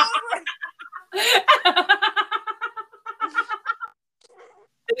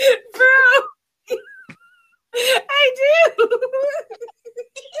 Bro, I do.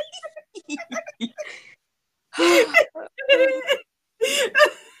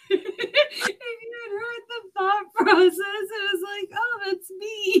 If you had heard the thought process, it was like, oh, that's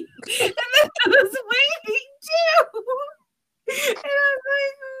me. And then I was waiting too. And I was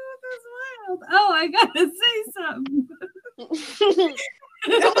like, oh, that's wild. Oh, I gotta say something.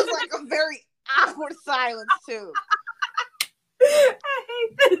 It was like a very awkward silence too. I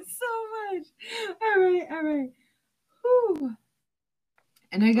hate this so much. All right. Whew.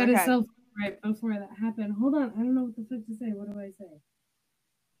 And I got a self right before that happened. Hold on. I don't know what the fuck to say. What do I say?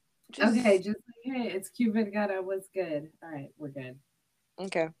 Okay, just like, hey, it's Q Vergara. What's good? All right, we're good.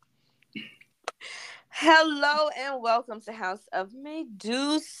 Okay. Hello and welcome to House of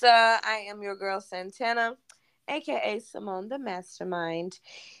Medusa. I am your girl Santana, aka Simone the Mastermind.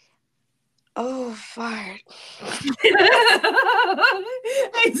 Oh, fart. I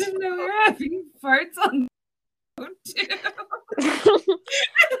didn't know we were having farts on the too.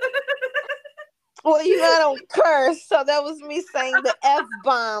 Well, you know I don't curse, so that was me saying the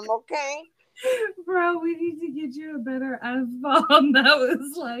F-bomb, okay? Bro, we need to get you a better F-bomb. That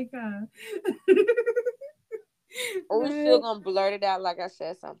was like Or we're still gonna blurt it out like I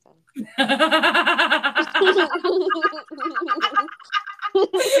said something. I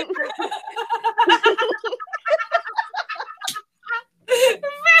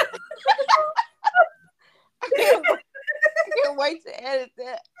can't wait to edit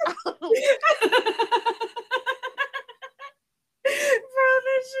that. Bro,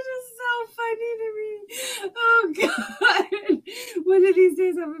 that shit is so funny to me. Oh god. One of these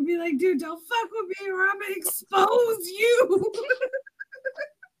days I'm gonna be like, dude, don't fuck with me or I'm gonna expose you.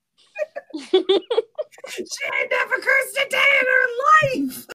 She ain't never cursed a day in her life.